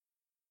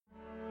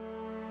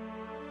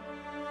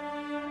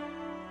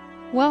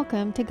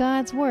Welcome to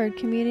God's Word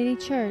Community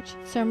Church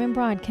Sermon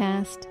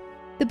Broadcast.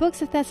 The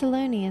books of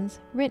Thessalonians,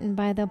 written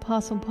by the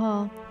Apostle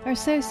Paul, are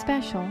so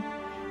special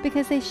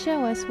because they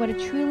show us what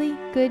a truly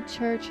good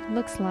church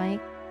looks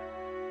like.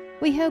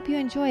 We hope you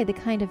enjoy the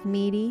kind of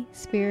meaty,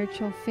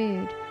 spiritual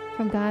food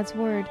from God's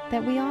Word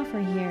that we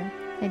offer here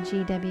at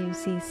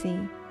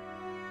GWCC.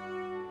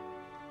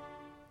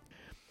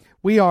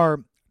 We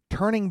are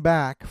turning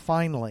back,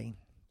 finally,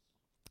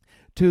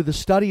 to the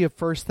study of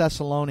 1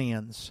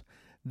 Thessalonians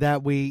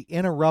that we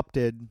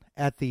interrupted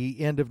at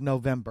the end of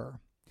November.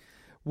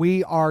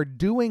 We are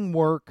doing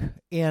work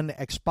in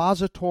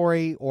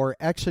expository or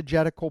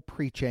exegetical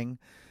preaching.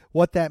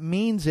 What that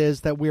means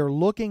is that we are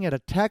looking at a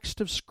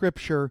text of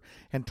Scripture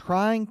and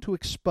trying to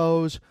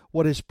expose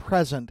what is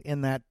present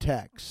in that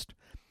text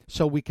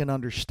so we can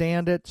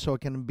understand it, so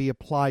it can be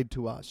applied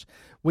to us.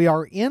 We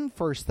are in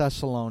 1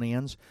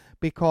 Thessalonians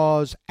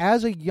because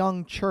as a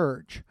young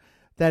church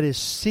that is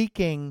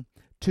seeking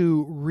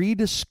to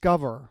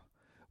rediscover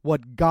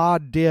what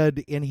God did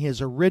in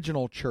His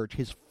original church,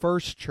 His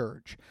first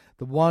church,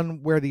 the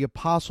one where the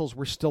apostles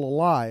were still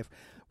alive,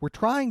 we're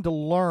trying to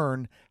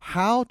learn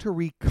how to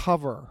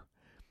recover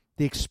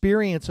the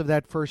experience of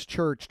that first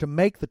church to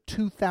make the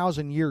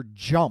 2,000-year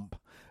jump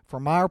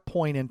from our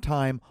point in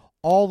time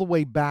all the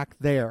way back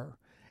there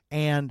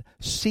and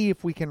see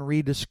if we can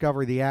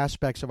rediscover the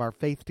aspects of our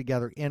faith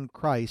together in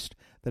Christ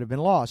that have been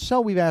lost. So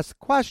we've asked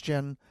the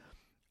question,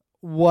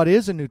 what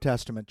is a New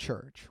Testament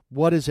church?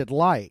 What is it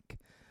like?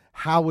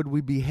 How would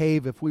we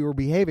behave if we were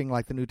behaving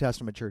like the New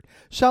Testament church?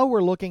 So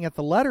we're looking at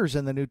the letters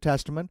in the New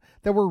Testament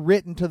that were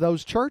written to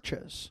those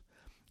churches.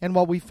 And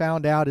what we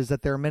found out is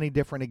that there are many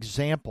different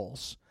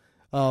examples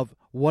of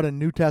what a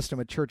New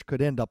Testament church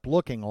could end up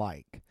looking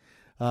like.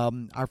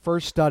 Our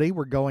first study,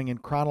 we're going in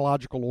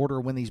chronological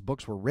order when these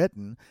books were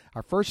written.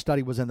 Our first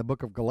study was in the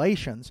book of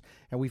Galatians,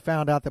 and we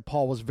found out that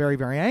Paul was very,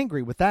 very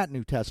angry with that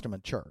New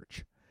Testament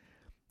church,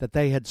 that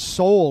they had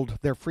sold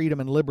their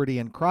freedom and liberty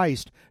in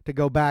Christ to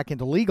go back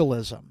into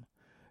legalism,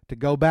 to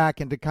go back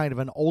into kind of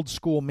an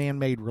old-school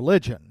man-made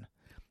religion.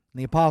 And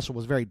the apostle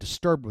was very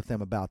disturbed with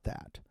them about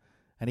that,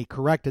 and he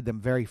corrected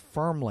them very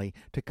firmly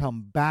to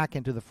come back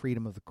into the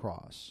freedom of the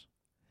cross.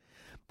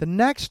 The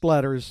next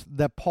letters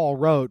that Paul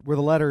wrote were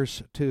the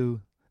letters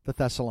to the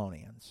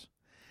Thessalonians.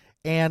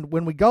 And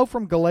when we go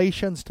from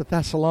Galatians to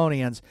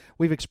Thessalonians,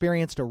 we've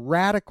experienced a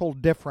radical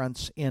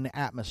difference in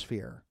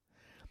atmosphere.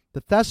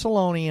 The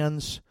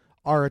Thessalonians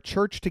are a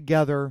church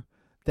together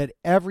that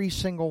every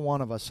single one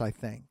of us, I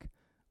think,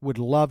 would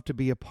love to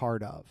be a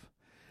part of.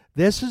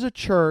 This is a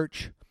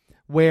church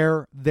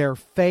where their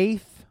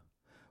faith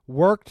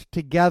worked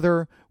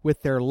together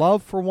with their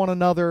love for one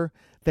another.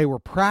 They were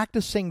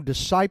practicing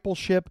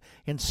discipleship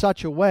in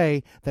such a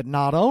way that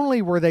not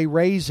only were they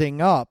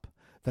raising up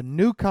the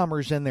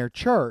newcomers in their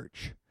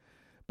church,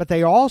 but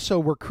they also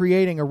were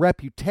creating a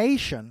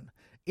reputation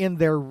in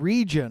their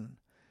region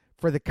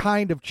for the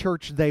kind of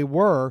church they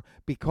were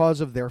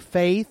because of their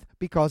faith,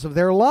 because of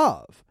their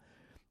love.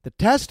 The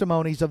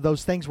testimonies of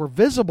those things were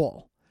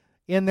visible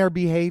in their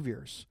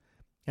behaviors,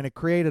 and it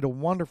created a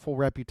wonderful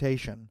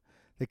reputation,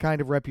 the kind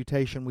of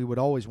reputation we would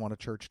always want a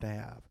church to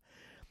have.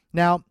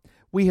 Now,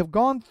 we have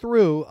gone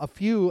through a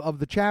few of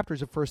the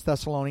chapters of 1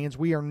 Thessalonians.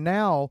 We are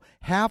now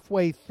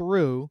halfway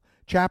through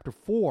chapter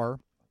 4,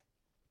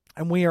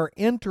 and we are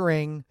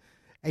entering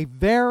a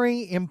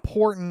very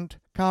important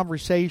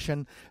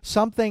conversation,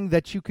 something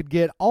that you could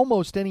get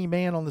almost any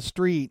man on the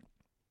street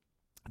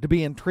to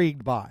be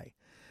intrigued by.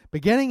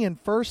 Beginning in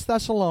 1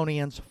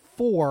 Thessalonians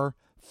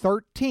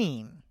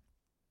 4:13,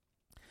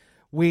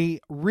 we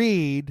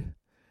read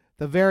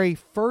the very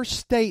first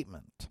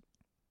statement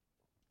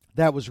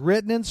that was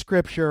written in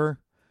Scripture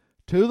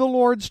to the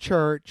Lord's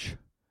church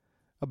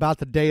about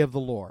the day of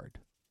the Lord,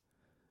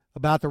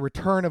 about the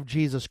return of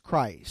Jesus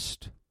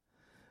Christ,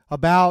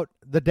 about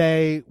the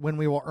day when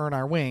we will earn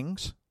our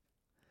wings,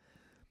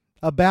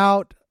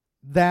 about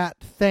that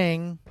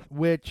thing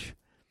which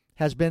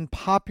has been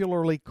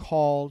popularly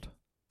called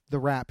the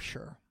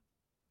rapture.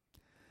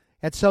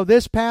 And so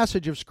this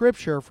passage of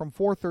Scripture from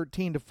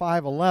 4:13 to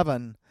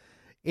 5:11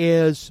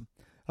 is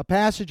a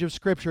passage of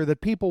Scripture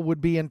that people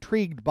would be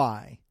intrigued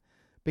by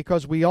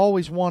because we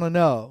always want to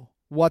know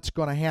what's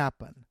going to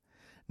happen.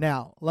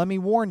 Now, let me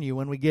warn you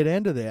when we get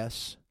into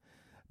this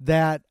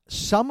that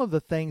some of the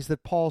things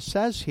that Paul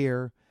says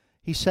here,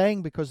 he's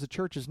saying because the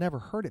church has never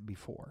heard it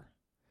before.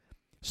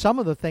 Some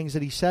of the things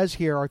that he says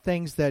here are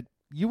things that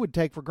you would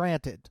take for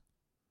granted,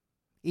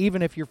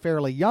 even if you're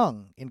fairly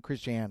young in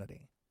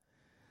Christianity.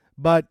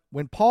 But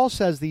when Paul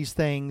says these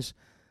things,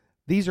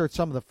 these are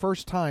some of the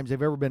first times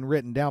they've ever been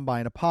written down by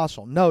an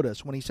apostle.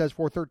 Notice when he says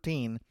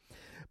 4:13,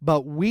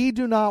 "But we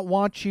do not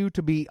want you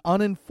to be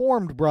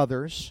uninformed,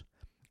 brothers,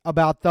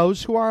 about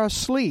those who are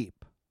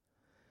asleep,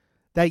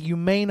 that you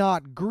may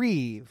not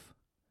grieve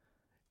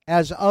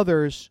as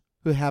others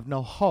who have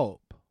no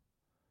hope."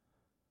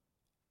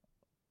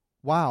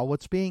 Wow,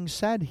 what's being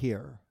said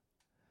here?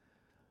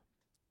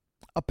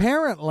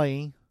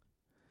 Apparently,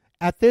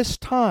 at this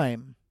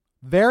time,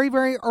 very,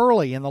 very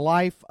early in the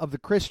life of the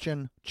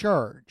Christian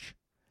church,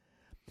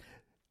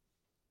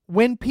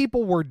 when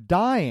people were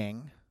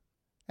dying,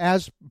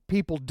 as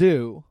people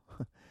do,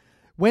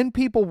 when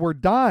people were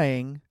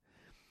dying,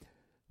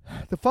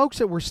 the folks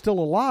that were still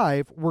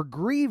alive were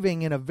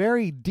grieving in a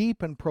very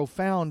deep and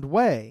profound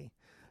way.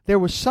 There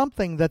was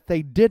something that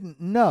they didn't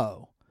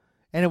know,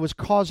 and it was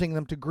causing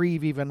them to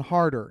grieve even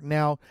harder.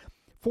 Now,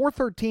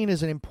 4:13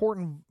 is an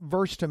important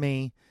verse to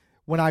me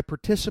when I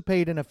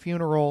participate in a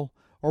funeral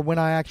or when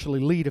I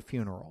actually lead a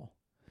funeral.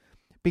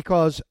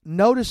 Because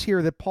notice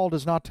here that Paul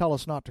does not tell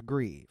us not to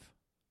grieve.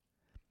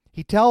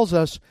 He tells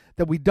us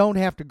that we don't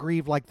have to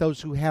grieve like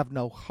those who have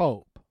no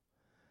hope.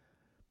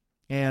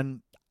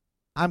 And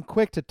I'm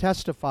quick to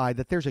testify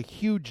that there's a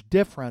huge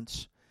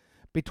difference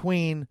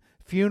between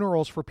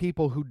funerals for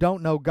people who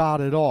don't know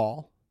God at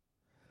all.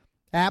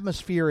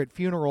 Atmosphere at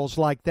funerals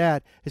like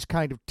that is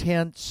kind of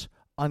tense,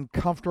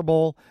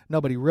 uncomfortable.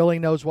 Nobody really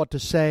knows what to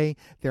say.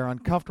 They're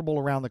uncomfortable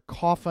around the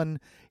coffin.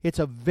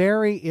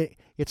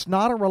 It's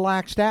not a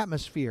relaxed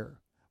atmosphere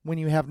when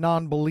you have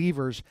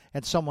non-believers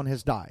and someone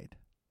has died.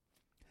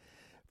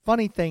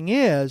 Funny thing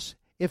is,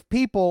 if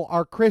people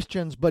are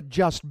Christians but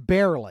just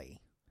barely,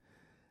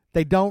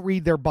 they don't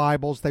read their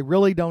Bibles, they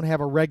really don't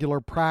have a regular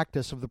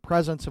practice of the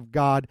presence of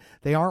God,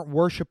 they aren't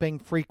worshiping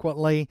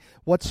frequently.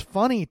 What's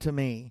funny to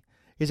me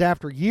is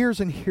after years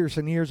and years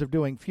and years of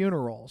doing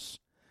funerals,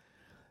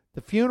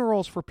 the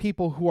funerals for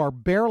people who are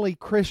barely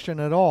Christian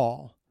at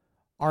all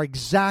are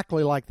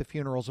exactly like the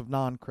funerals of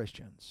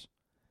non-Christians.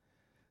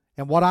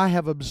 And what I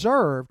have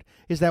observed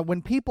is that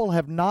when people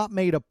have not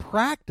made a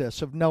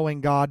practice of knowing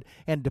God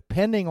and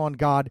depending on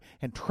God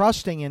and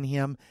trusting in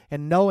Him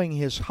and knowing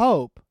His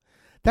hope,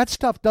 that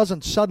stuff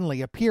doesn't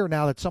suddenly appear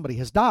now that somebody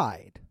has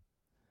died.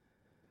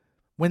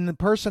 When the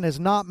person has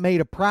not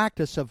made a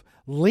practice of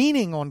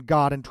leaning on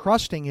God and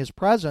trusting His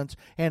presence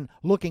and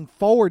looking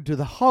forward to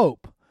the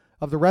hope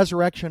of the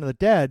resurrection of the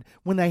dead,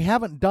 when they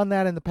haven't done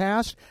that in the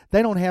past,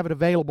 they don't have it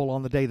available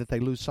on the day that they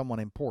lose someone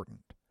important.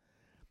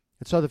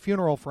 And so the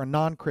funeral for a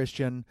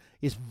non-Christian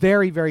is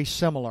very, very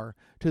similar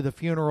to the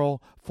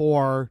funeral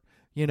for,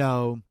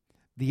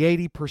 the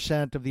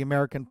 80% of the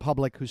American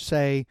public who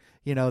say,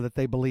 that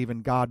they believe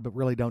in God but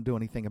really don't do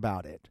anything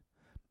about it.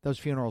 Those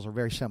funerals are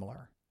very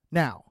similar.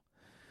 Now,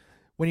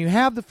 when you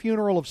have the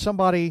funeral of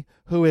somebody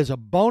who is a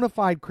bona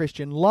fide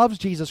Christian, loves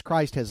Jesus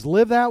Christ, has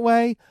lived that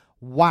way,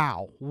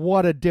 wow,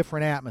 what a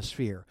different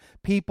atmosphere.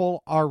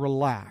 People are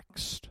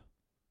relaxed.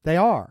 They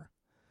are.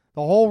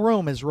 The whole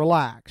room is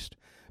relaxed.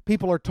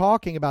 People are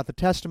talking about the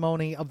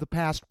testimony of the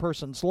past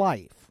person's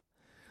life.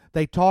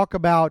 They talk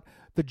about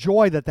the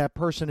joy that that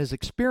person is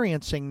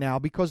experiencing now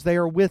because they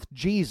are with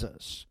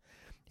Jesus.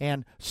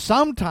 And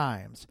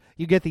sometimes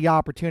you get the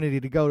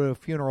opportunity to go to a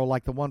funeral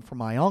like the one for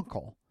my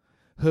uncle,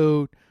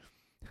 who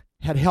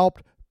had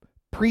helped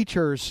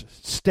preachers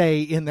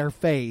stay in their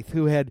faith,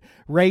 who had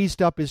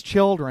raised up his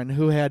children,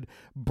 who had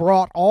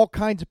brought all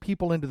kinds of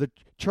people into the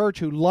church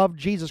who loved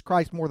Jesus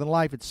Christ more than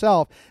life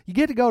itself. You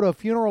get to go to a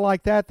funeral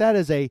like that. That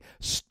is a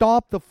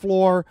stomp the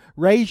floor,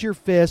 raise your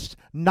fists,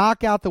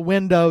 knock out the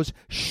windows,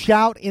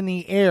 shout in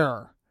the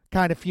air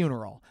kind of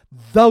funeral.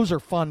 Those are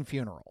fun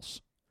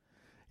funerals.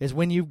 Is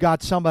when you've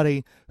got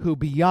somebody who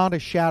beyond a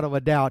shadow of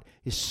a doubt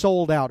is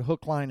sold out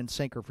hook, line, and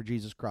sinker for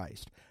Jesus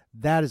Christ.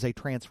 That is a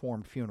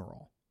transformed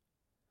funeral.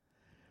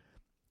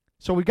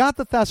 So we got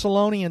the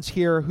Thessalonians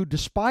here who,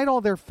 despite all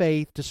their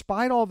faith,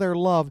 despite all their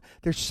love,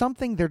 there's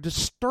something they're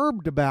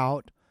disturbed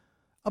about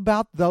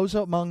those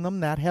among them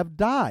that have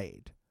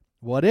died.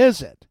 What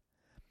is it?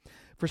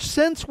 For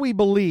since we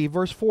believe,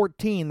 verse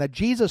 14, that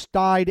Jesus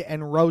died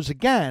and rose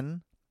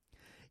again,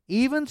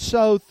 even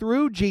so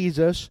through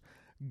Jesus,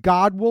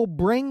 God will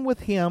bring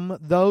with Him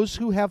those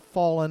who have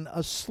fallen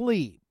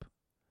asleep.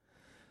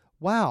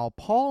 Wow,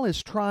 Paul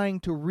is trying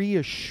to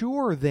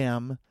reassure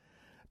them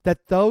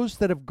that those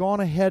that have gone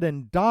ahead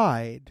and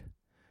died,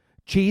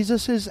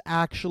 Jesus is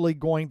actually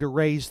going to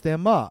raise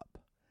them up.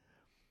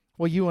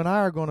 Well, you and I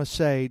are going to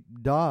say,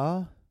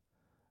 duh,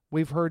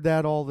 we've heard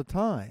that all the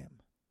time.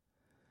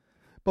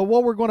 But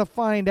what we're going to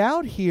find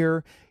out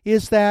here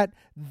is that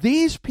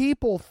these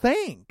people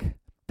think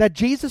that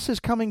Jesus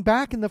is coming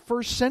back in the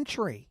first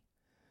century.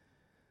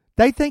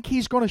 They think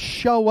He's going to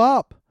show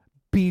up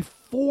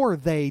before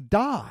they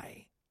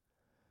die.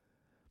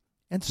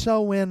 And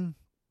so when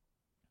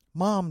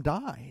Mom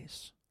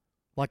dies,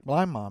 like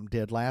my mom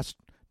did last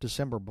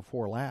December of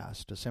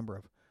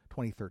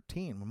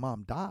 2013, when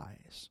Mom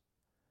dies,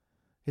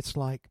 it's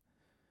like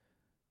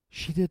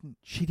she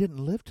didn't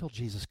live till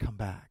Jesus come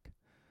back.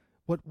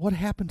 What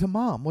happened to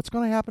Mom? What's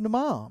going to happen to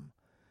Mom?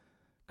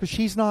 Because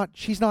she's not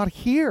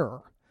here,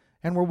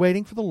 and we're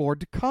waiting for the Lord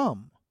to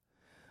come.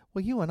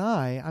 Well, you and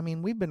I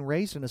mean, we've been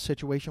raised in a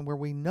situation where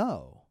we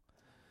know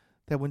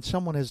that when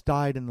someone has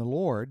died in the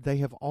Lord, they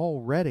have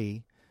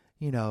already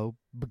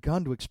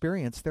begun to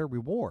experience their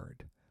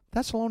reward.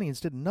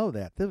 Thessalonians didn't know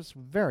that. This was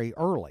very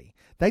early.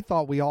 They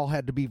thought we all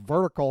had to be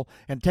vertical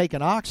and take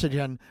an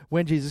oxygen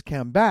when Jesus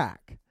came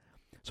back.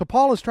 So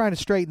Paul is trying to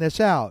straighten this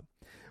out.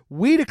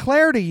 We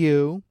declare to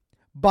you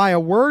by a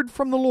word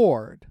from the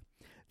Lord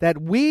that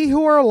we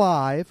who are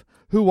alive,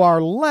 who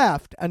are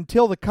left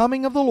until the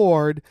coming of the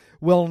Lord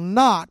will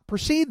not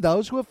precede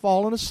those who have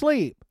fallen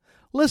asleep.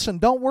 Listen,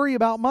 don't worry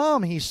about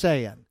Mom, he's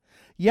saying.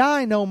 Yeah,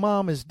 I know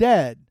Mom is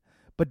dead,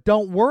 but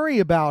don't worry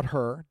about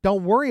her.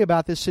 Don't worry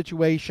about this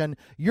situation.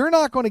 You're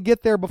not going to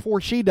get there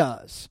before she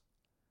does.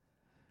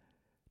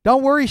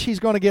 Don't worry she's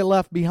going to get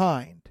left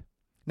behind.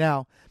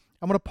 Now,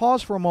 I'm going to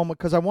pause for a moment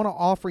because I want to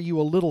offer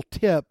you a little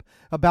tip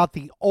about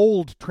the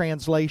old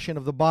translation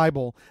of the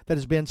Bible that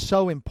has been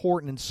so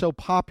important and so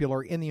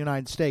popular in the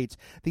United States.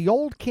 The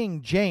old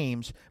King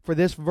James for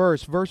this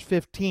verse, verse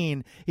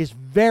 15, is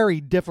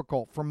very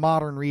difficult for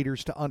modern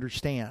readers to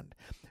understand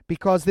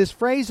because this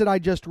phrase that I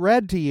just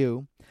read to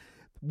you,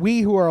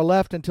 we who are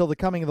left until the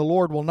coming of the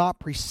Lord will not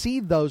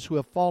precede those who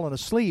have fallen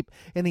asleep.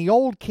 In the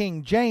old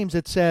King James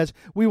it says,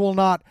 we will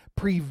not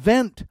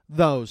prevent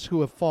those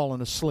who have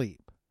fallen asleep.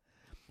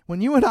 When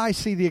you and I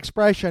see the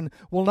expression,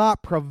 will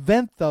not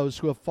prevent those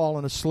who have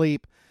fallen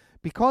asleep,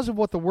 because of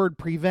what the word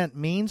prevent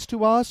means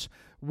to us,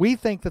 we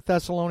think the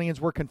Thessalonians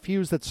were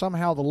confused that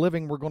somehow the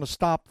living were going to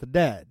stop the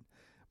dead.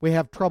 We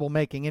have trouble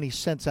making any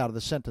sense out of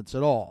the sentence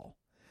at all.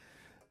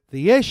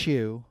 The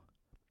issue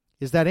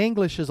is that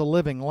English is a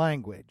living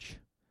language,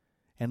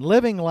 and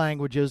living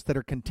languages that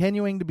are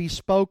continuing to be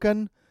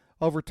spoken,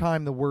 over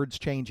time the words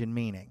change in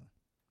meaning.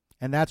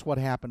 And that's what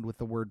happened with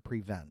the word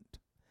prevent.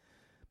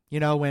 You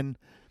know, when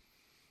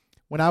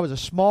I was a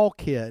small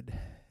kid,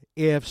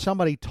 if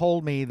somebody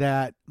told me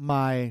that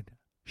my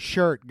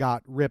shirt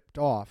got ripped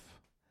off,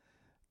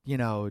 you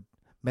know,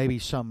 maybe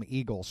some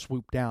eagle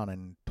swooped down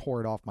and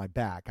tore it off my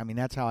back. I mean,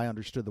 that's how I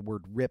understood the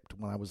word ripped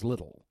when I was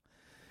little.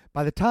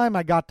 By the time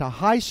I got to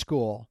high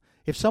school,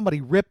 if somebody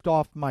ripped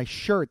off my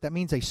shirt, that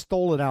means they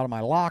stole it out of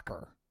my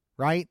locker,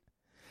 right?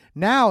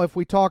 Now, if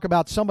we talk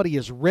about somebody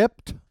is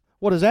ripped,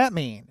 what does that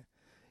mean?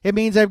 It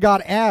means they've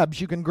got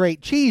abs you can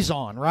grate cheese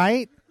on,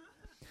 right?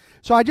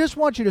 So I just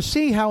want you to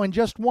see how in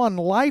just one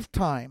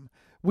lifetime,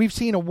 we've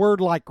seen a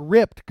word like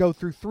ripped go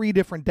through 3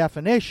 different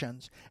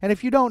definitions. And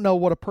if you don't know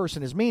what a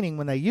person is meaning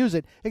when they use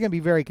it, it can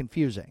be very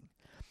confusing.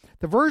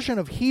 The version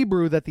of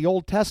Hebrew that the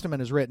Old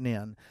Testament is written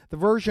in, the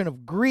version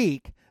of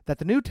Greek that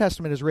the New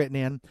Testament is written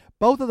in,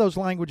 both of those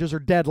languages are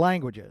dead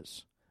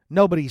languages.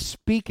 Nobody's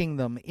speaking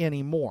them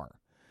anymore.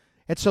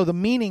 And so the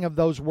meaning of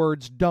those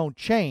words don't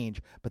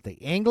change. But the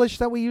English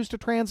that we use to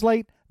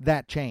translate,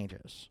 that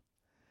changes.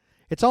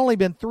 It's only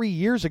been 3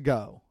 years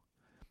ago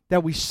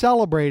that we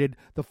celebrated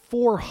the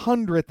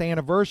 400th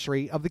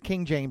anniversary of the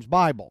King James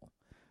Bible,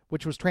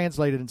 which was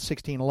translated in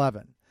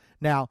 1611.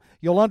 Now,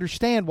 you'll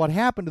understand what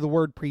happened to the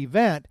word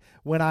prevent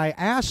when I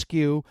ask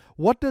you,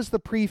 what does the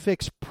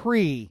prefix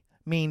pre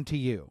mean to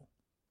you?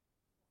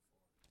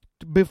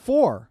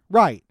 Before,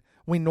 right.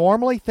 We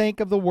normally think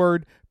of the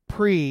word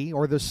pre,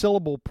 or the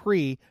syllable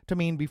pre, to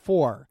mean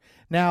before.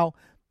 Now,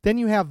 then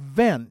you have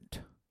vent.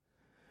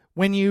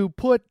 When you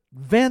put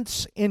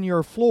vents in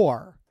your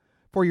floor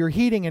for your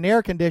heating and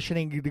air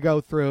conditioning to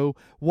go through,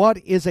 what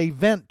is a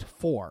vent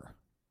for?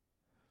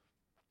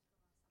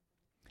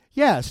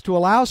 Yes, to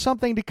allow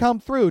something to come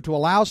through, to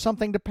allow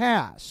something to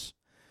pass.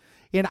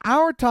 In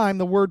our time,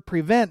 the word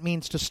prevent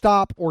means to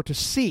stop or to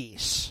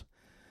cease.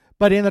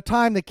 But in the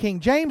time that King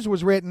James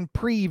was written,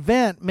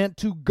 prevent meant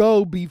to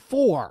go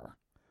before,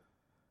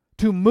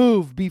 to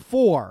move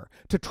before,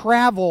 to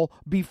travel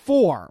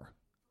before.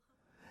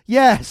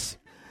 Yes.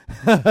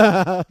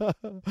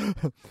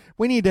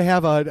 We need to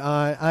have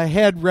a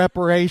head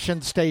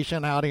reparation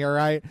station out here,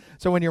 right?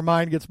 So when your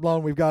mind gets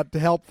blown, we've got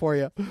help for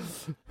you.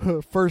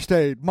 First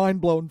aid, mind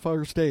blown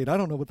first aid. I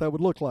don't know what that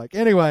would look like.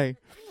 Anyway,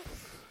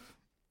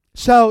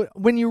 so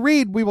when you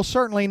read, we will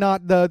certainly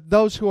not,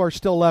 those who are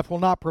still left will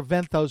not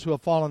prevent those who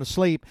have fallen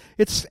asleep.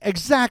 It's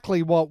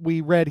exactly what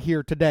we read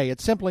here today. It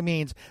simply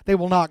means they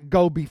will not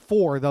go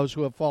before those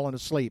who have fallen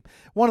asleep.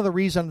 One of the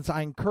reasons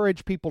I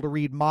encourage people to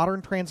read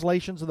modern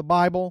translations of the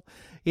Bible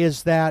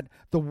is that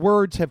the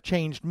words have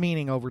changed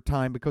meaning over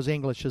time because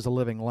English is a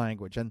living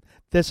language. And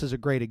this is a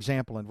great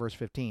example in verse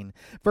 15.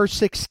 Verse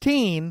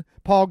 16,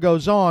 Paul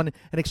goes on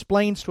and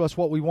explains to us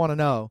what we want to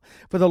know.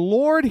 For the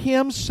Lord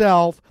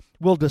himself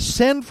will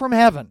descend from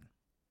heaven.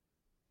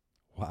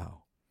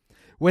 Wow.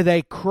 With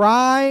a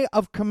cry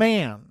of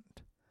command,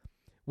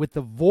 with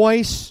the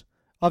voice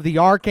of the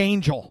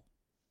archangel,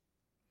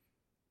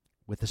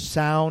 with the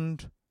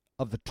sound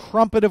of the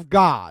trumpet of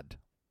God,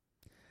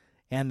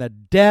 and the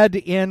dead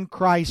in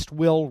Christ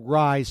will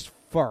rise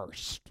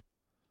first.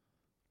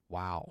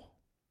 Wow.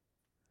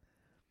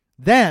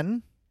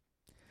 Then,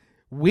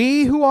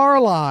 we who are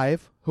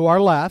alive, who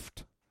are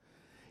left,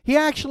 he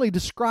actually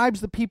describes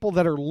the people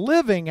that are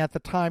living at the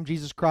time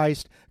Jesus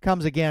Christ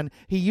comes again.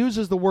 He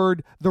uses the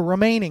word the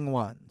remaining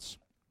ones.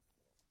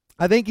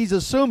 I think he's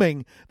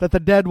assuming that the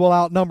dead will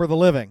outnumber the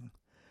living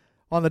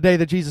on the day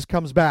that Jesus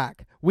comes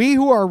back. We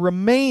who are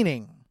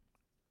remaining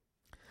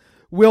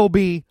will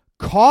be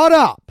caught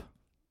up.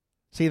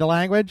 See the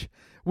language?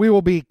 We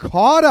will be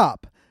caught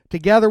up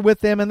together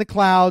with them in the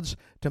clouds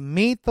to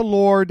meet the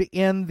Lord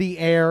in the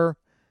air.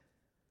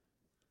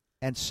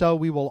 And so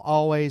we will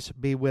always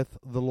be with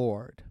the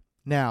Lord.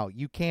 Now,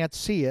 you can't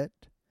see it,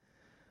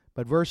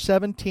 But verse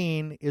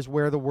 17 is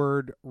where the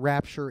word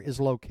rapture is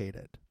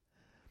located.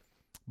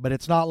 But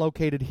it's not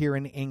located here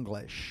in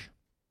English.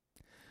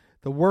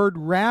 The word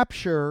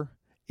rapture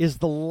is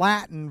the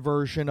Latin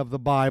version of the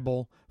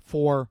Bible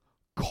for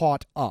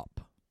caught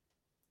up.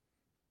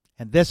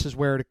 And this is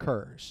where it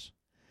occurs.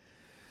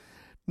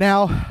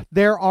 Now,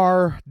 there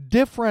are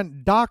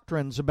different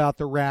doctrines about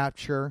the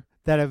rapture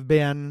that have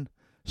been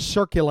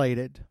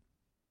circulated.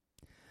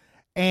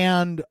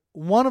 And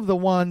one of the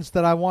ones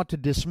that I want to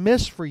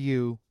dismiss for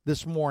you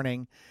this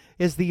morning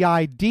is the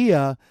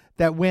idea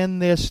that when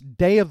this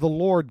day of the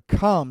Lord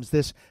comes,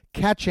 this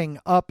catching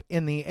up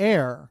in the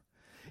air,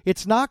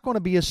 it's not going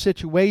to be a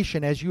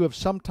situation, as you have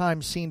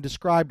sometimes seen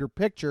described or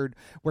pictured,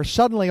 where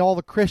suddenly all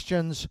the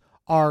Christians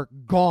are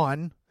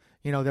gone,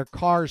 their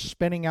cars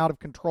spinning out of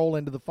control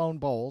into the phone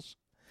poles,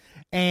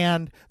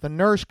 and the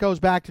nurse goes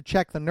back to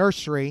check the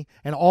nursery,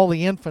 and all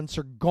the infants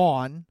are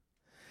gone,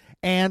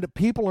 and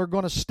people are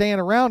going to stand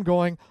around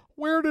going,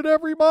 "Where did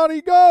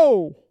everybody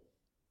go?"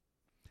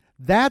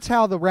 That's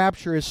how the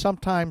rapture is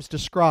sometimes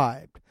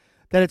described,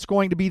 that it's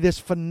going to be this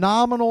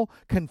phenomenal,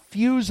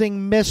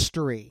 confusing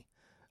mystery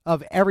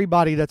of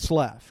everybody that's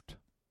left.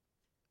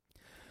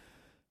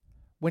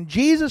 When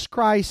Jesus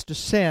Christ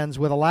descends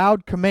with a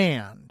loud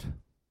command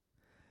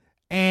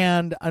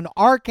and an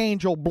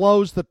archangel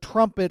blows the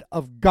trumpet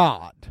of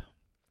God,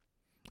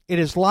 it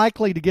is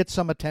likely to get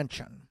some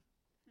attention.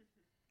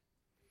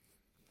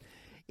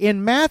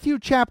 In Matthew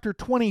chapter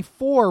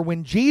 24,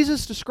 when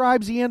Jesus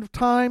describes the end of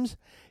times,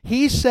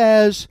 he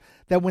says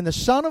that when the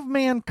Son of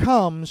Man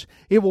comes,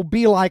 it will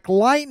be like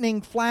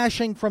lightning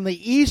flashing from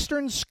the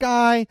eastern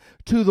sky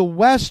to the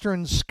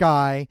western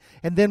sky.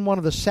 And then one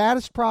of the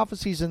saddest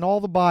prophecies in all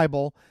the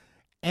Bible,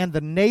 and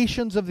the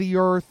nations of the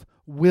earth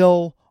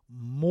will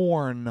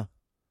mourn.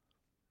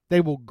 They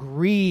will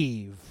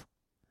grieve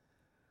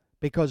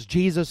because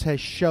Jesus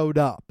has showed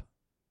up.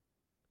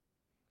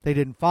 They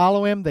didn't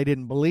follow him. They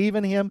didn't believe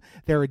in him.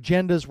 Their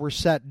agendas were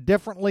set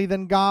differently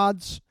than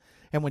God's.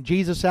 And when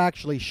Jesus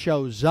actually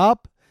shows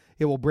up,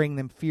 it will bring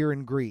them fear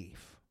and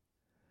grief.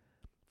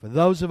 For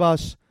those of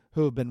us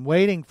who have been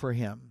waiting for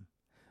him,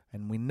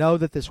 and we know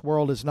that this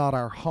world is not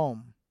our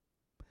home,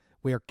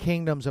 we are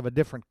kingdoms of a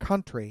different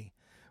country,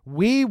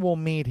 we will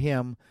meet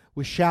him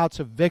with shouts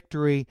of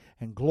victory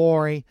and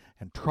glory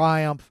and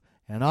triumph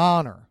and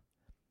honor,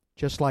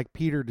 just like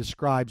Peter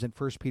describes in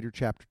 1 Peter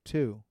chapter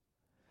 2.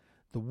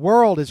 The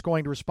world is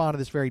going to respond to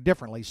this very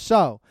differently.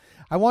 So,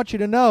 I want you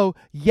to know,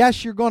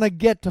 yes, you're going to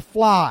get to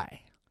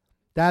fly.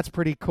 That's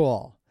pretty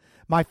cool.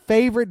 My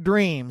favorite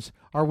dreams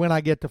are when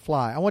I get to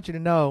fly. I want you to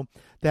know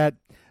that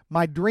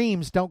my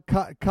dreams don't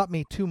cut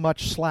me too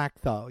much slack,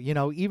 though.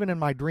 Even in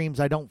my dreams,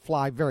 I don't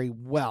fly very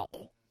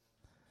well.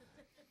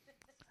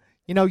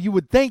 You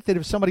would think that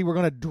if somebody were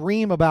going to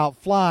dream about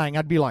flying,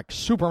 I'd be like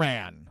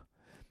Superman.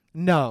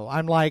 No,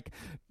 I'm like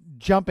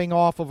jumping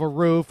off of a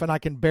roof and I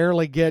can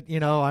barely get,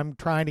 I'm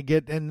trying to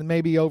get and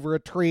maybe over a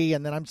tree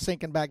and then I'm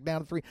sinking back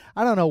down to the tree.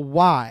 I don't know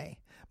why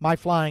my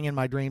flying in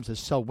my dreams is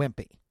so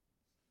wimpy.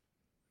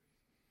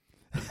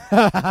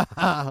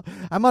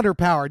 I'm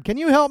underpowered. Can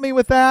you help me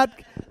with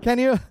that? Can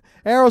you?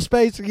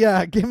 Aerospace,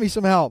 yeah, give me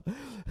some help.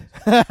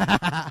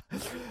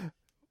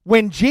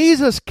 When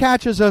Jesus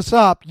catches us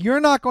up, you're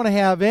not going to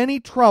have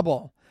any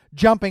trouble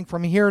jumping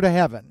from here to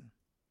heaven.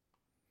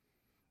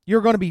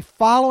 You're going to be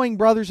following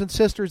brothers and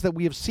sisters that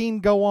we have seen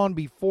go on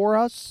before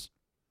us,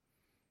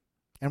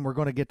 and we're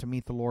going to get to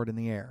meet the Lord in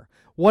the air.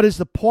 What is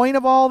the point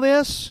of all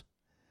this?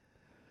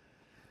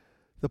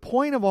 The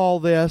point of all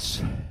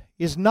this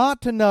is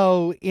not to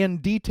know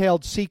in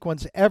detailed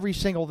sequence every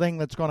single thing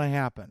that's going to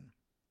happen.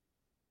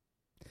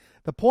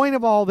 The point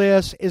of all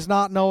this is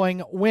not knowing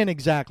when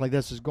exactly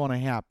this is going to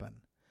happen.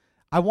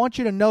 I want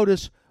you to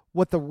notice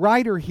what the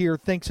writer here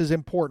thinks is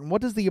important.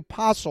 What does the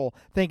apostle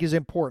think is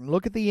important?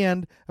 Look at the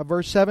end of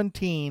verse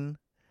 17.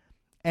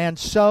 And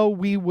so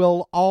we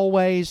will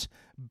always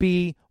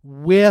be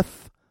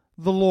with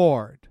the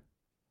Lord.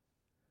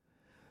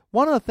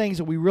 One of the things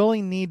that we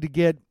really need to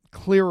get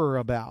clearer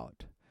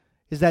about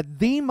is that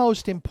the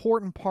most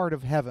important part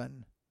of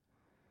heaven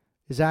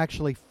is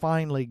actually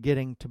finally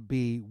getting to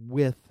be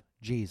with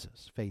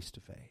Jesus face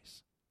to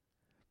face.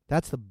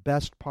 That's the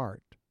best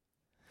part.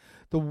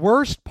 The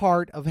worst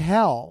part of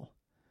hell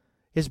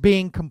is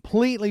being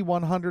completely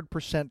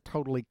 100%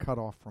 totally cut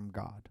off from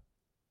God.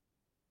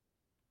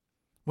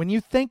 When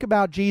you think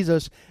about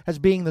Jesus as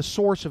being the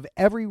source of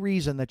every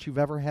reason that you've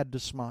ever had to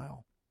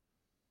smile,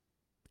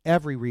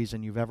 every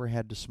reason you've ever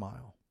had to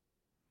smile,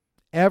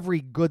 every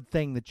good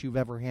thing that you've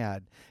ever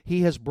had,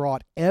 he has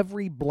brought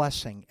every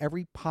blessing,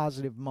 every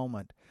positive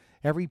moment,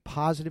 every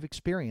positive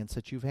experience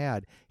that you've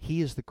had.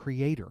 He is the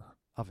creator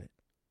of it.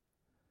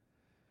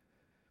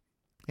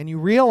 And you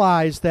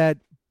realize that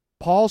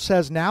Paul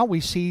says now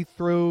we see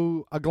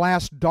through a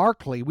glass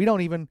darkly. We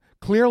don't even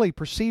clearly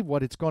perceive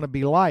what it's going to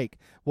be like,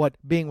 what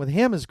being with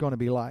him is going to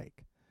be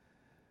like.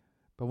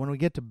 But when we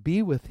get to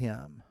be with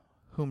him,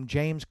 whom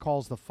James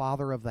calls the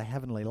Father of the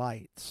heavenly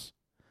lights,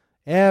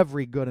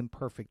 every good and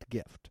perfect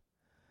gift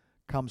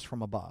comes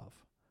from above,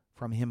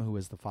 from him who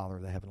is the Father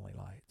of the heavenly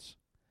lights.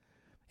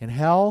 In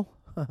hell,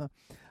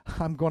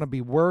 I'm going to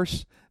be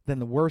worse than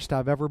the worst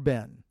I've ever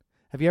been.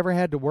 Have you ever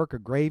had to work a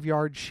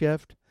graveyard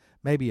shift,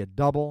 maybe a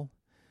double,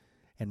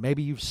 and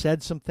maybe you've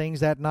said some things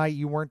that night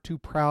you weren't too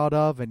proud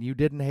of, and you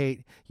didn't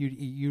hate,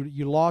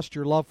 you lost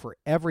your love for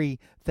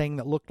everything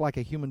that looked like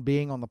a human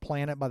being on the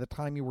planet by the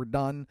time you were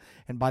done,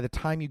 and by the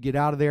time you get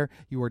out of there,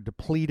 you are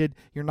depleted.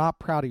 You're not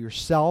proud of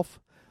yourself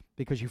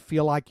because you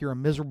feel like you're a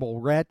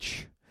miserable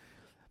wretch.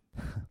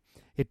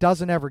 It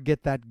doesn't ever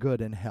get that good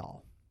in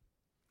hell.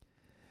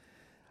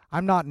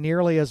 I'm not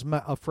nearly as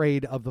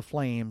afraid of the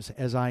flames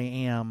as I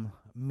am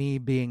me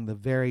being the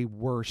very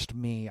worst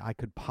me I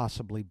could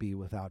possibly be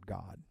without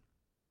God.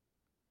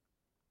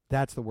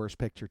 That's the worst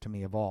picture to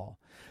me of all.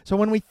 So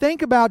when we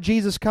think about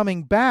Jesus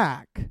coming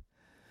back,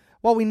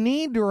 what we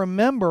need to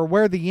remember,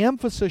 where the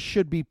emphasis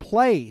should be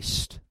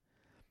placed,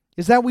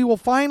 is that we will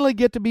finally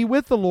get to be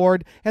with the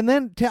Lord. And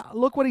then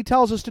look what he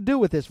tells us to do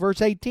with this.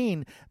 Verse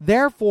 18,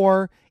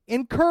 therefore,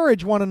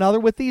 encourage one another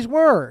with these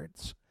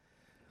words.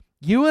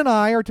 You and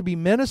I are to be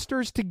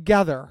ministers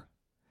together.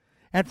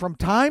 And from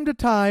time to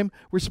time,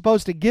 we're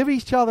supposed to give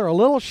each other a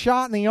little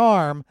shot in the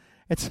arm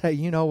and say,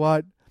 you know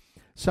what?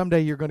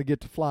 Someday you're going to get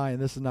to fly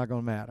and this is not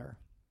going to matter.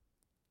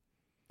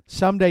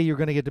 Someday you're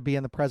going to get to be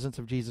in the presence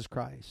of Jesus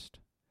Christ.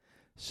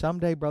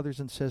 Someday, brothers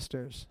and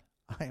sisters,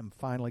 I am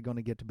finally going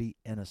to get to be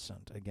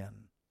innocent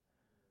again.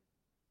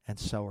 And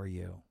so are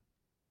you.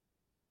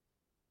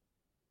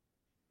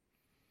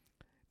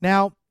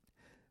 Now,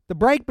 the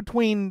break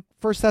between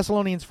 1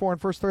 Thessalonians 4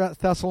 and 1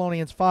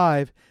 Thessalonians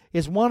 5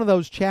 is one of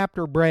those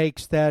chapter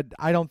breaks that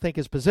I don't think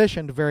is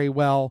positioned very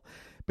well,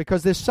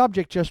 because this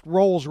subject just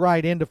rolls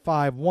right into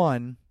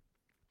 5:1.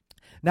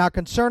 Now,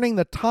 concerning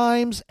the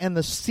times and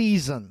the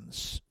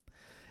seasons,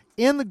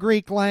 in the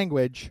Greek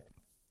language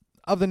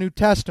of the New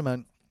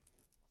Testament,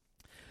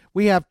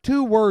 we have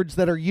two words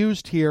that are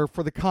used here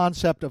for the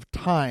concept of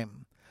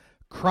time.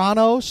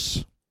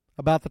 Chronos,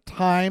 about the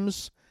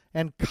times,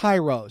 and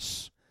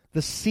kairos,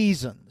 the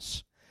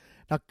seasons.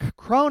 Now,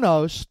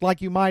 chronos,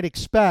 like you might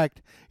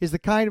expect, is the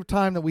kind of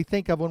time that we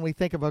think of when we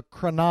think of a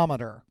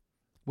chronometer,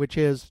 which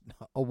is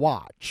a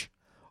watch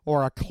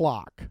or a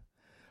clock.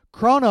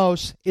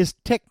 Chronos is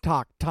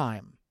tick-tock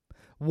time.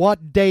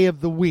 What day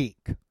of the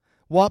week?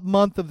 What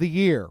month of the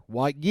year?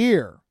 What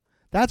year?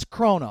 That's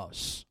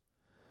chronos.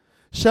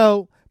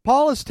 So,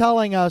 Paul is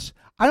telling us,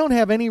 I don't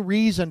have any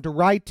reason to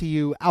write to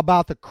you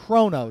about the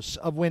chronos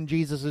of when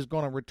Jesus is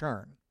going to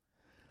return.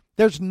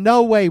 There's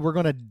no way we're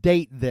going to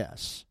date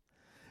this.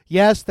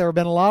 Yes, there have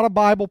been a lot of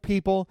Bible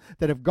people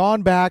that have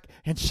gone back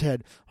and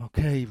said,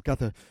 okay, you've got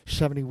the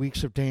 70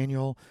 weeks of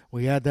Daniel.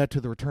 We add that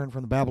to the return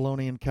from the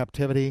Babylonian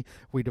captivity.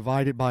 We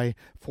divide it by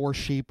 4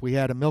 sheep. We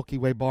add a Milky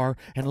Way bar.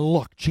 And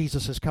look,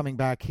 Jesus is coming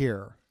back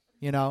here.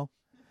 You know?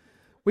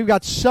 We've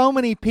got so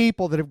many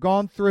people that have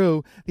gone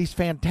through these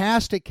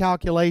fantastic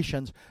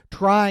calculations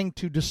trying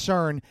to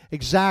discern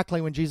exactly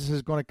when Jesus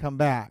is going to come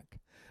back.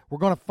 We're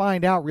going to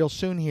find out real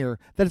soon here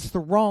that it's the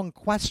wrong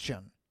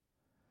question.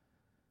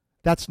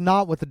 That's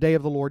not what the day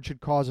of the Lord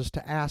should cause us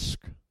to ask.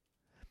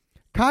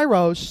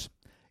 Kairos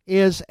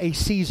is a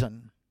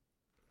season.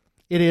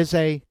 It is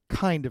a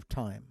kind of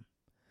time.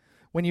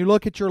 When you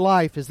look at your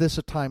life, is this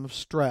a time of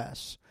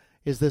stress?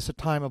 Is this a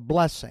time of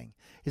blessing?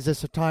 Is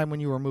this a time when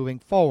you are moving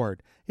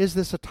forward? Is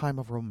this a time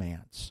of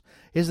romance?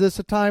 Is this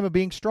a time of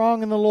being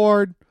strong in the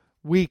Lord,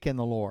 weak in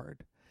the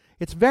Lord?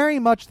 It's very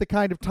much the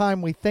kind of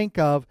time we think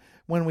of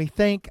when we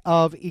think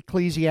of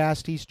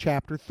Ecclesiastes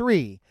chapter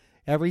 3.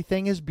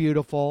 Everything is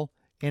beautiful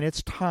in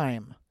its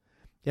time.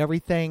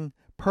 Everything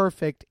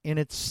perfect in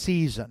its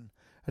season.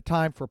 A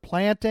time for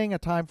planting, a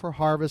time for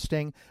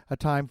harvesting, a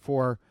time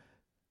for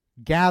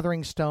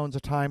gathering stones, a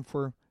time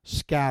for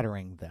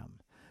scattering them.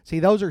 See,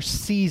 those are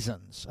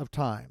seasons of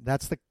time.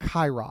 That's the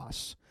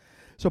kairos.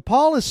 So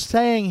Paul is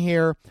saying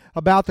here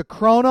about the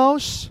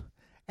chronos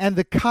and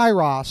the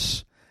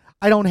kairos,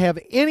 I don't have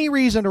any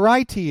reason to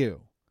write to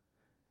you.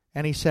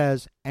 And he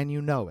says, and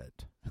you know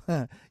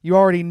it. You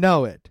already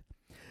know it.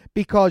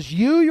 Because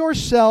you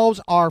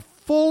yourselves are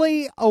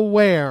fully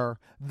aware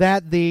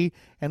that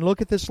and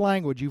look at this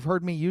language. You've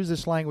heard me use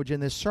this language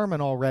in this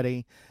sermon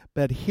already,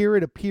 but here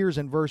it appears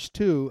in verse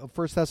 2 of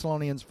 1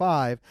 Thessalonians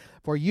 5.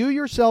 For you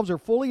yourselves are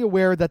fully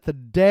aware that the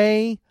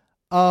day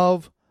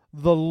of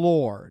the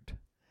Lord.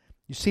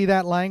 You see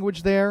that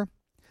language there?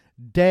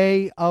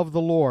 Day of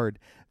the Lord.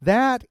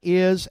 That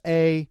is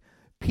a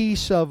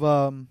piece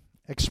of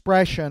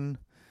expression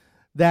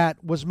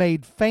that was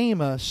made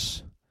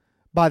famous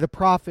by the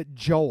prophet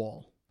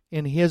Joel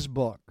in his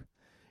book.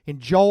 In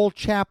Joel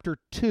chapter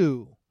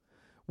 2,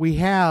 we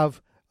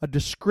have a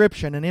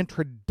description, an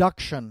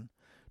introduction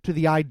to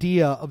the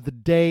idea of the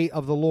day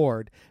of the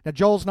Lord. Now,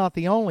 Joel's not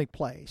the only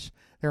place.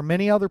 There are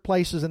many other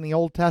places in the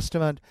Old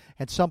Testament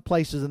and some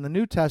places in the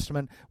New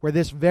Testament where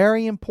this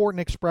very important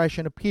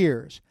expression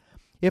appears.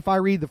 If I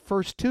read the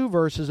first 2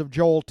 verses of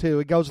Joel 2,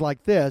 it goes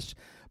like this: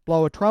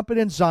 Blow a trumpet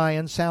in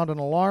Zion, sound an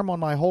alarm on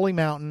my holy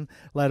mountain,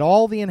 let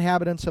all the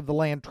inhabitants of the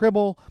land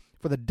tremble,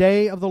 for the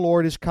day of the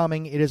Lord is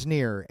coming, it is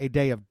near, a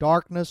day of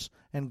darkness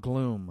and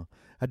gloom,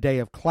 a day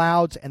of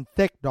clouds and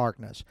thick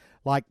darkness.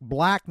 Like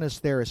blackness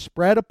there is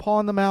spread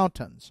upon the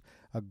mountains.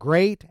 A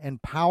great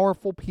and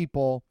powerful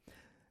people,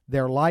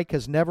 their like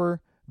has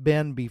never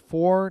been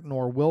before,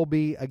 nor will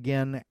be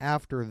again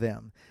after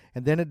them.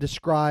 And then it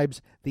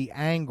describes the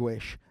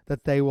anguish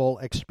that they will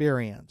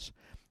experience.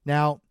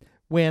 Now,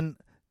 when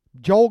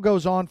Joel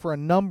goes on for a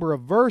number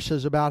of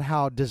verses about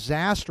how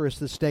disastrous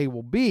this day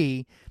will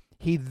be,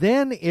 he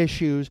then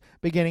issues,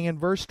 beginning in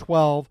verse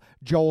 12,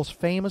 Joel's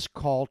famous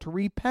call to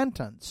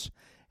repentance.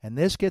 And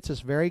this gets us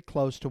very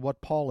close to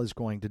what Paul is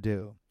going to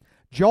do.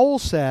 Joel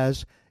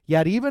says,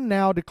 "Yet even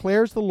now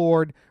declares the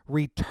Lord,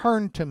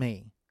 return to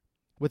me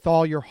with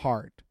all your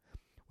heart.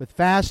 With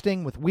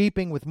fasting, with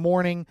weeping, with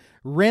mourning,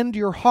 rend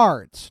your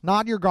hearts,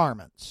 not your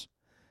garments.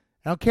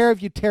 I don't care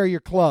if you tear your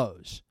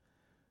clothes.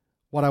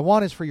 What I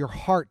want is for your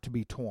heart to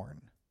be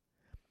torn.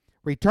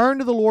 Return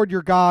to the Lord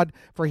your God,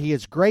 for he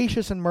is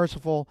gracious and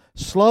merciful,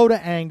 slow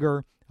to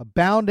anger,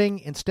 abounding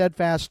in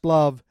steadfast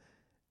love,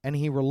 and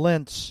he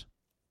relents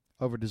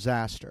over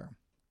disaster."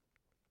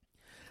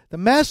 The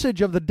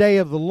message of the day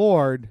of the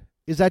Lord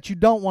is that you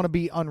don't want to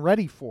be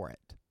unready for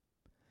it.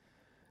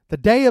 The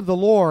day of the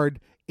Lord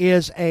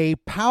is a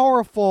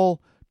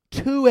powerful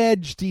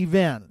two-edged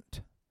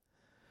event.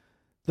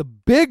 The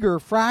bigger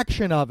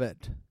fraction of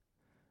it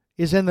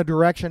is in the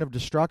direction of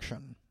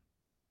destruction.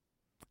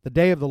 The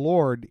day of the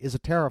Lord is a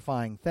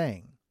terrifying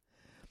thing.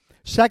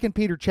 2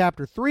 Peter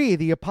chapter 3,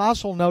 the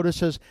apostle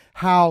notices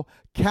how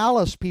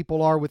callous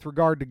people are with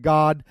regard to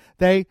God.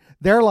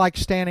 They're like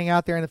standing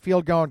out there in the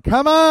field going,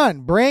 "Come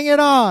on, bring it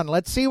on.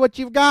 Let's see what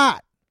you've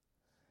got."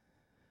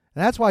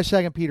 And that's why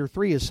 2 Peter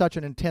 3 is such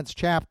an intense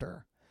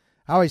chapter.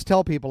 I always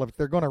tell people if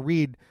they're going to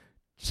read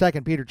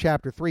 2 Peter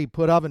chapter 3,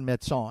 put oven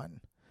mitts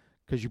on,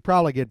 because you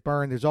probably get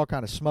burned. There's all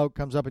kind of smoke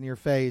comes up in your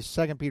face.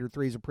 2 Peter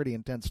 3 is a pretty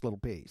intense little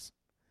piece.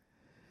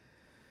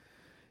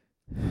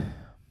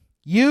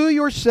 You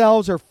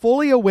yourselves are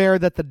fully aware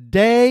that the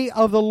day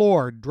of the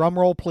Lord, drum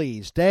roll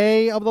please,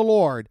 day of the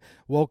Lord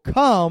will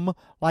come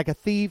like a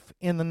thief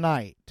in the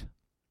night.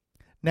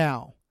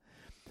 Now,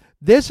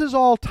 this is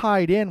all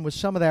tied in with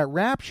some of that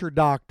rapture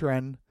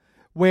doctrine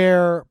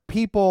where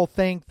people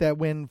think that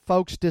when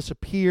folks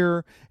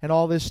disappear and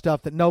all this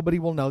stuff that nobody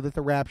will know that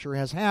the rapture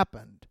has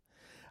happened.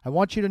 I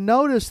want you to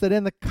notice that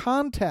in the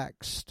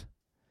context,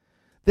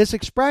 this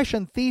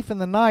expression, thief in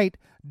the night,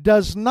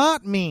 does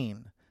not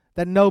mean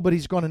that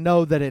nobody's going to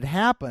know that it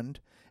happened.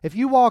 If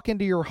you walk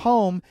into your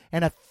home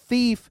and a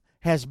thief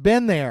has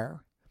been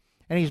there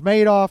and he's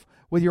made off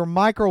with your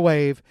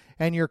microwave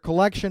and your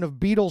collection of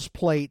Beatles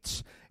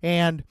plates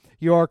and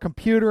your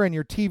computer and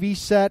your TV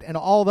set and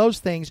all those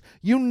things,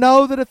 you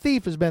know that a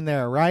thief has been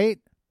there, right?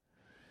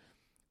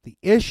 The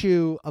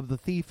issue of the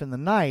thief in the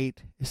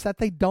night is that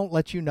they don't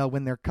let you know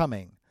when they're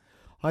coming.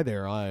 "Hi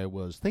there, I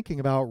was thinking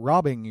about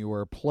robbing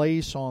your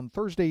place on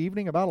Thursday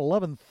evening about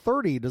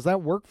 11:30. Does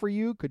that work for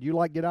you? Could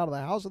you get out of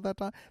the house at that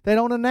time?" They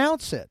don't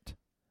announce it.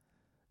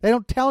 They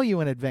don't tell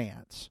you in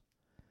advance.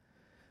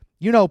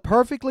 You know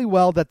perfectly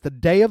well that the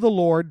day of the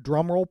Lord,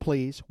 drumroll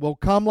please, will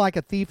come like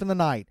a thief in the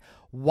night.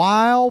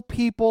 While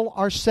people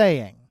are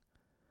saying,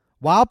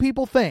 while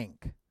people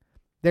think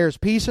there's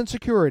peace and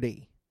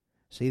security.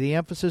 See the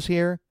emphasis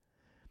here?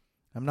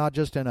 I'm not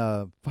just in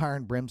a fire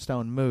and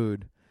brimstone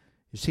mood.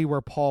 You see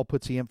where Paul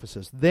puts the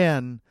emphasis.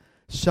 Then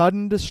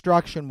sudden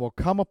destruction will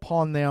come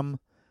upon them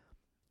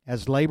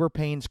as labor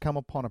pains come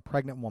upon a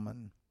pregnant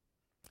woman,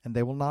 and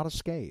they will not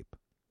escape.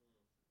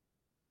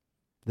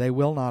 They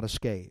will not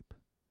escape.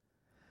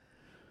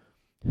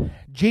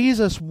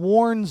 Jesus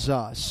warns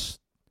us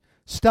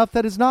stuff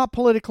that is not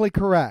politically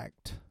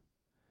correct.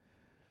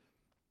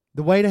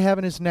 The way to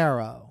heaven is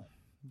narrow.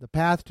 The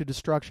path to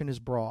destruction is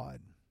broad.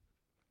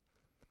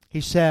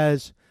 He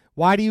says,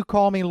 "Why do you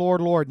call me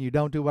Lord, Lord, and you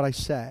don't do what I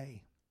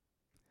say?"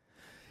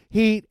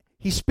 He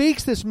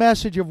speaks this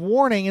message of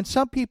warning, and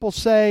some people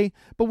say,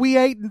 "But we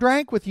ate and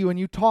drank with you, and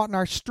you taught in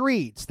our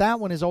streets." That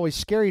one is always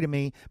scary to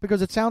me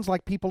because it sounds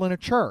like people in a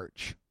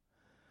church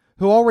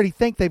who already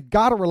think they've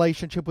got a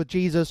relationship with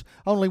Jesus,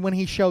 only when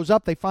he shows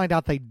up they find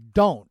out they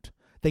don't.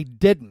 They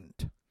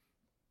didn't.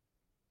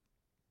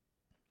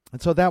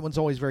 And so that one's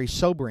always very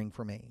sobering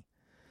for me.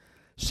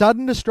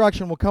 Sudden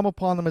destruction will come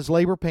upon them as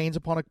labor pains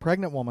upon a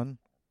pregnant woman,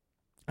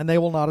 and they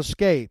will not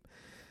escape.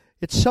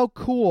 It's so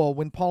cool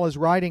when Paul is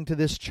writing to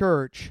this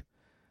church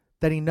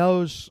that he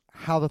knows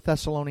how the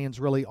Thessalonians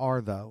really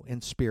are, though,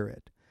 in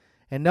spirit.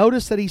 And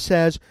notice that he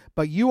says,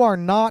 "But you are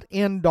not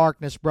in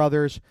darkness,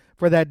 brothers,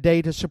 for that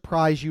day to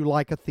surprise you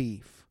like a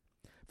thief.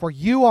 For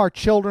you are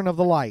children of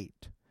the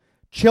light,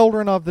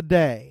 children of the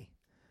day.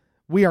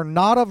 We are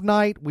not of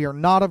night, we are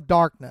not of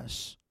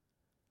darkness.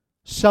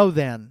 So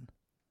then,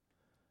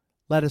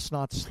 let us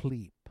not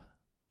sleep."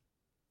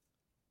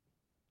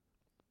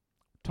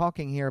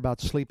 Talking here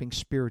about sleeping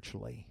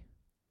spiritually.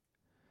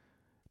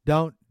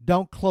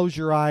 Don't close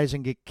your eyes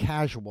and get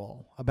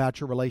casual about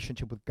your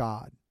relationship with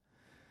God.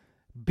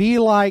 Be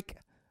like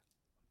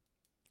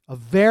a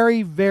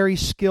very, very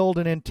skilled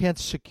and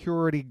intense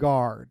security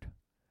guard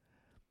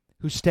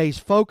who stays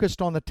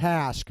focused on the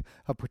task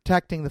of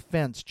protecting the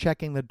fence,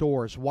 checking the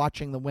doors,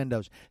 watching the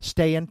windows.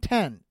 Stay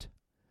intent.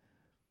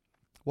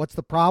 What's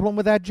the problem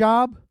with that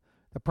job?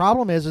 The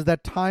problem is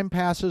that time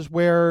passes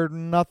where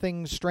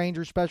nothing strange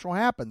or special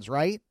happens,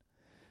 right?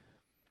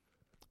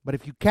 But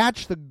if you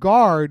catch the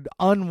guard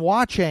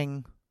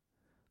unwatching,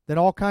 then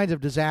all kinds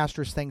of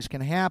disastrous things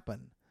can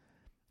happen.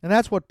 And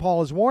that's what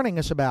Paul is warning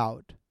us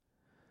about.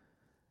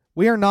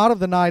 We are not of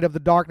the night, of the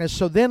darkness,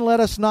 so then let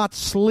us not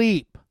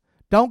sleep.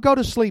 Don't go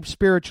to sleep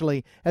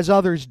spiritually as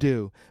others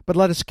do, but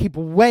let us keep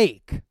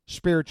awake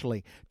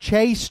spiritually.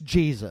 Chase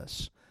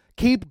Jesus.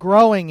 Keep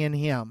growing in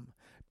Him.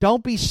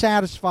 Don't be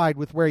satisfied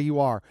with where you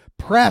are.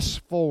 Press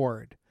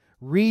forward.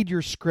 Read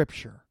your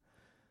Scripture.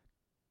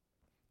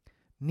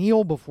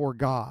 Kneel before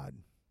God.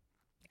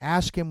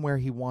 Ask Him where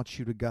He wants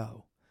you to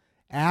go.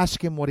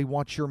 Ask Him what He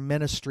wants your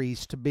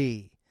ministries to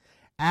be.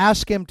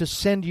 Ask Him to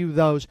send you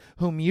those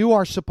whom you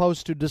are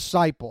supposed to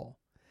disciple.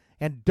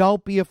 And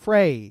don't be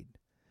afraid,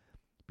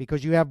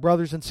 because you have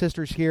brothers and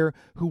sisters here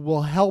who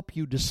will help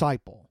you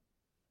disciple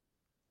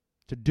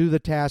to do the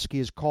task He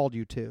has called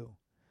you to.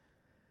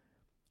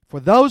 For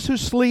those who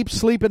sleep,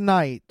 sleep at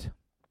night.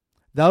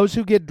 Those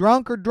who get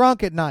drunk are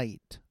drunk at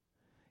night.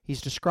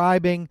 He's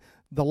describing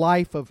the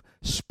life of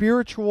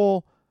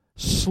spiritual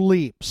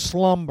sleep,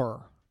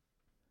 slumber,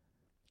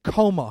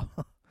 coma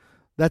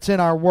that's in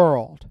our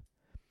world.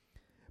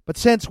 But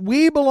since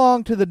we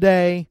belong to the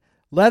day,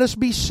 let us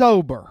be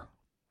sober,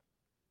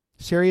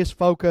 serious,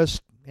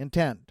 focused,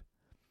 intent.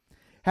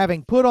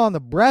 Having put on the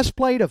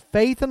breastplate of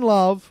faith and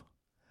love.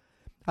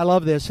 I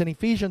love this. In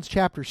Ephesians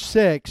chapter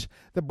 6,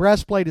 the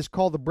breastplate is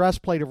called the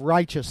breastplate of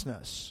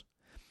righteousness.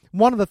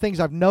 One of the things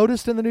I've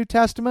noticed in the New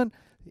Testament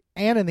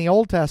and in the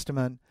Old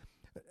Testament,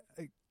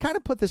 kind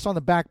of put this on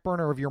the back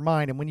burner of your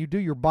mind, and when you do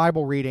your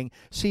Bible reading,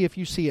 see if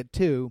you see it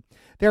too.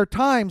 There are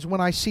times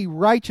when I see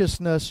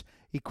righteousness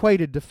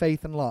equated to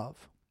faith and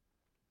love.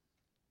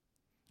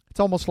 It's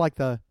almost like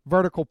the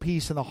vertical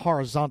piece and the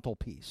horizontal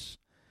piece.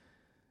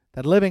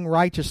 That living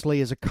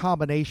righteously is a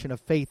combination of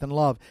faith and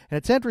love. And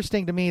it's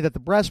interesting to me that the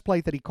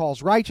breastplate that he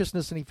calls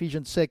righteousness in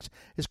Ephesians 6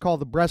 is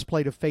called the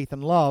breastplate of faith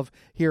and love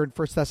here in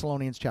 1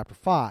 Thessalonians chapter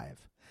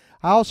 5.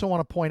 I also want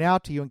to point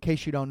out to you, in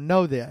case you don't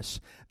know this,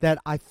 that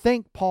I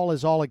think Paul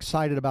is all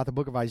excited about the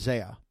book of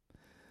Isaiah.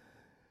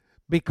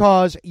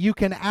 Because you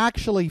can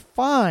actually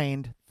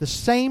find the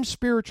same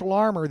spiritual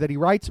armor that he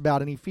writes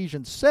about in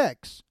Ephesians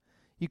 6,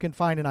 you can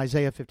find in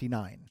Isaiah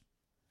 59.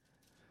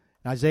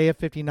 Isaiah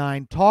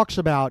 59 talks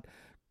about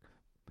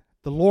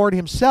the Lord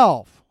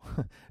Himself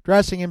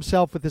dressing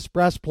Himself with this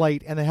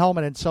breastplate and the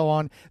helmet and so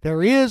on.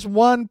 There is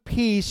one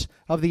piece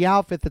of the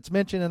outfit that's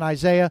mentioned in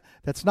Isaiah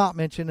that's not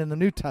mentioned in the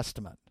New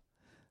Testament.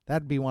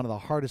 That'd be one of the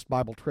hardest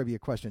Bible trivia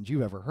questions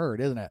you've ever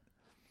heard, isn't it?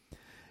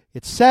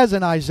 It says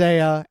in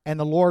Isaiah, and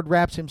the Lord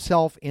wraps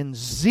Himself in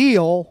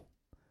zeal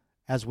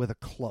as with a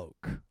cloak.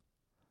 Isn't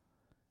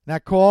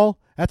that cool?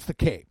 That's the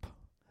cape.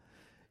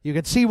 You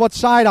can see what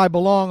side I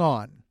belong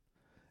on.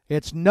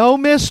 It's no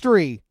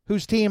mystery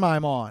whose team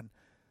I'm on.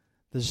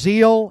 The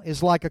zeal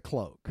is like a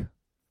cloak.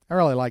 I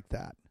really like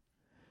that.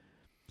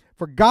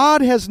 For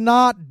God has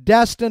not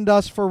destined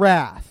us for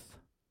wrath,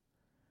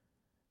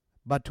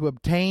 but to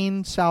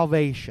obtain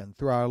salvation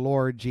through our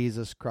Lord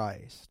Jesus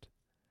Christ.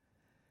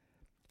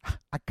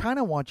 I kind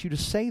of want you to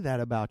say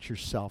that about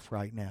yourself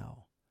right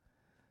now.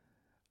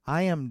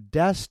 I am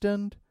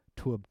destined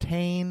to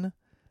obtain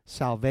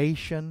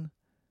salvation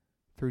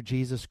through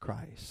Jesus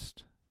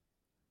Christ.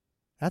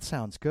 That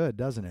sounds good,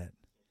 doesn't it?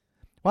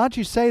 Why don't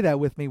you say that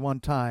with me one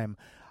time?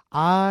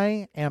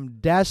 I am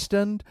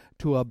destined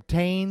to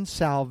obtain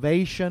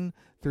salvation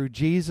through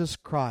Jesus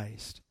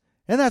Christ.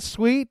 Isn't that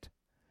sweet?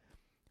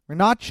 We're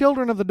not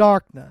children of the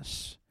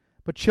darkness,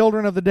 but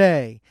children of the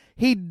day.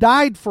 He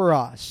died for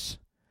us,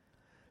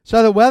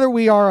 so that whether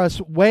we are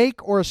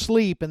awake or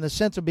asleep, in the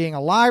sense of being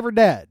alive or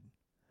dead,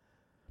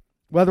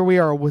 whether we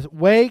are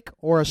awake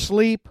or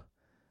asleep,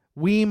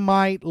 we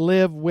might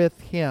live with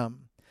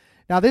Him.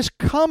 Now, this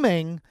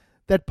coming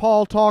that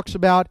Paul talks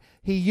about,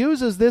 he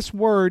uses this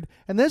word,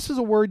 and this is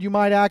a word you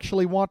might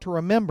actually want to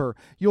remember.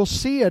 You'll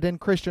see it in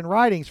Christian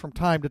writings from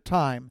time to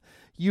time.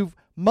 You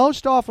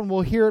most often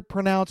will hear it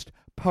pronounced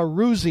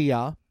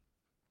parousia.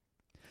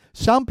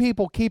 Some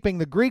people, keeping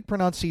the Greek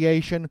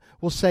pronunciation,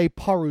 will say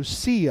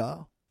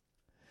parousia.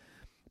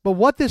 But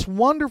what this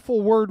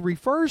wonderful word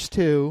refers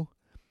to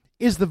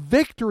is the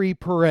victory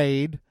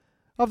parade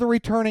of the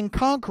returning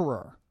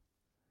conqueror.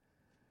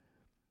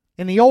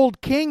 In the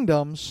old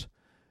kingdoms,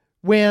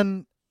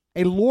 when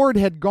a lord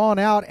had gone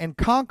out and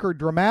conquered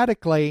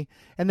dramatically,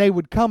 and they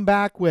would come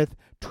back with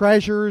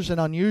treasures and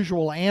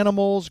unusual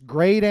animals,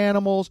 great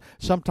animals,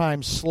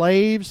 sometimes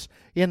slaves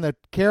in the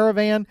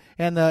caravan,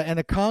 and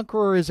the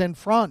conqueror is in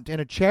front in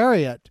a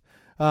chariot,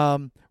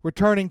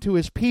 returning to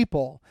his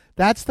people.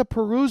 That's the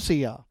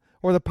parousia,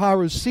 or the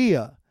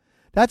parousia.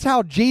 That's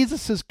how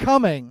Jesus'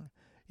 coming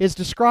is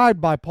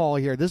described by Paul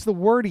here. This is the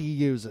word he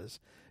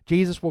uses.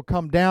 Jesus will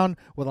come down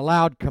with a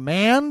loud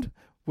command,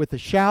 with the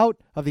shout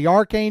of the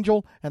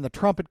archangel and the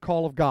trumpet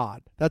call of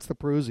God. That's the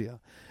parousia.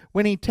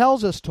 When he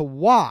tells us to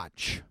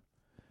watch,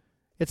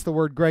 it's the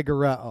word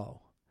gregoreo.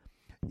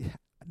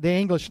 The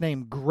English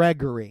name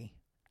Gregory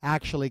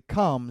actually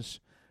comes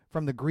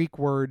from the Greek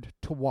word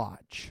to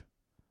watch.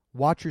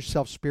 Watch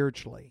yourself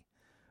spiritually.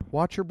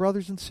 Watch your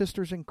brothers and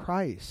sisters in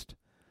Christ.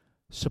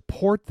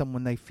 Support them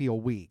when they feel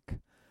weak.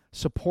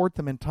 Support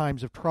them in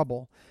times of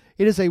trouble.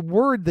 It is a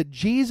word that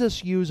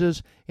Jesus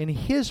uses in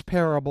his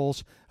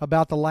parables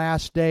about the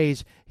last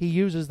days. He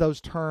uses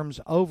those terms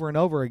over and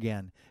over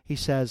again. He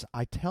says,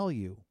 I tell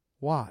you,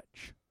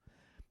 watch.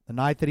 The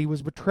night that he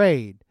was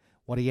betrayed,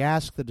 what he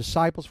asked the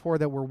disciples for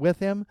that were with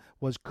him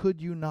was,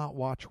 could you not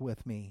watch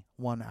with me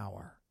 1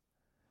 hour?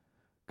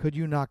 Could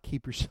you not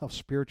keep yourself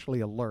spiritually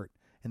alert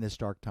in this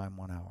dark time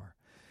 1 hour?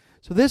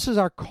 So this is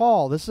our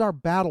call. This is our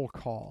battle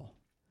call.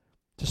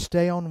 To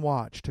stay on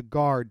watch, to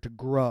guard, to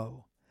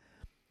grow.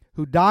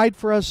 Who died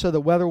for us so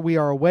that whether we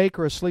are awake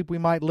or asleep we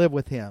might live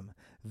with him.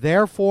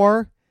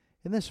 Therefore,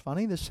 isn't this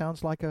funny? This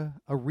sounds like a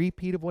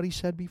repeat of what he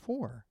said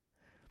before.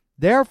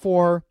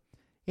 Therefore,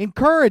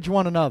 encourage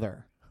one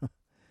another.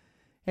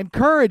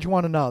 Encourage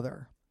one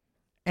another.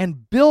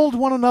 And build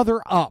one another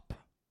up.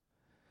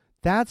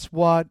 That's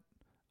what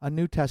a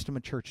New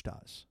Testament church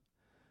does.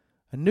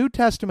 A New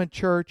Testament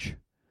church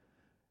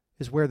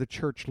is where the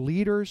church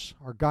leaders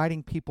are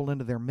guiding people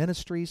into their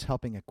ministries,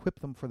 helping equip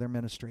them for their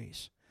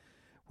ministries.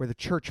 Where the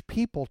church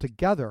people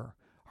together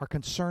are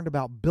concerned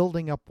about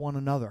building up one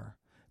another,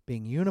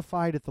 being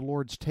unified at the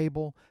Lord's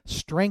table,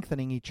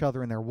 strengthening each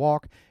other in their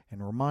walk,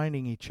 and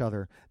reminding each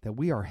other that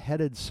we are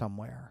headed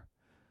somewhere.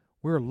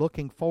 We're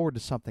looking forward to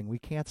something. We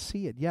can't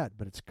see it yet,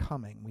 but it's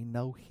coming. We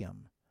know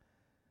him.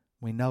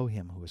 We know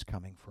him who is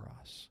coming for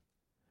us.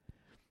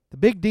 The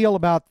big deal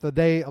about the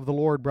day of the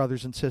Lord,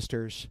 brothers and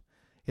sisters,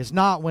 is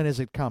not when is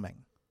it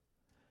coming.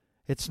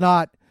 It's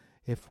not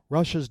if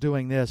Russia's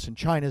doing this and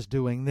China's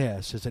doing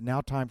this, is it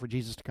now time for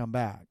Jesus to come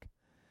back?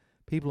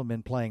 People have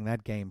been playing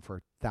that game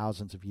for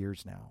thousands of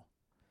years now.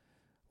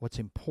 What's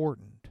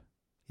important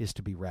is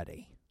to be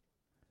ready.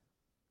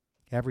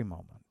 Every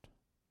moment.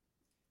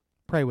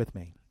 Pray with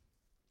me.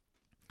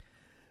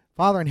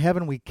 Father in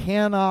heaven, we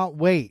cannot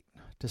wait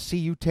to see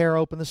you tear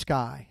open the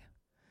sky.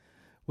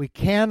 We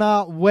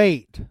cannot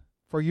wait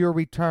for your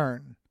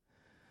return.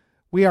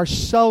 We are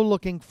so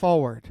looking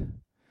forward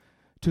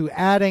to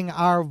adding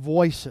our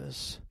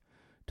voices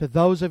to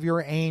those of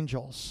your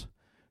angels,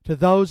 to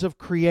those of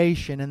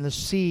creation in the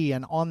sea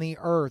and on the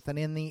earth and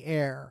in the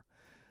air.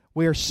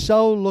 We are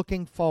so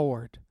looking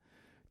forward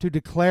to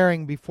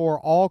declaring before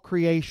all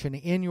creation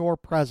in your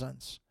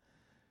presence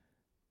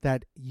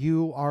that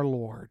you are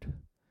Lord,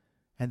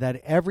 and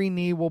that every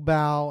knee will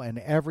bow and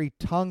every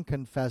tongue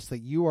confess that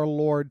you are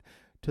Lord,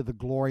 to the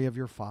glory of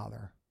your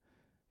Father.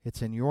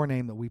 It's in your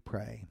name that we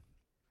pray.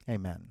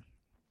 Amen.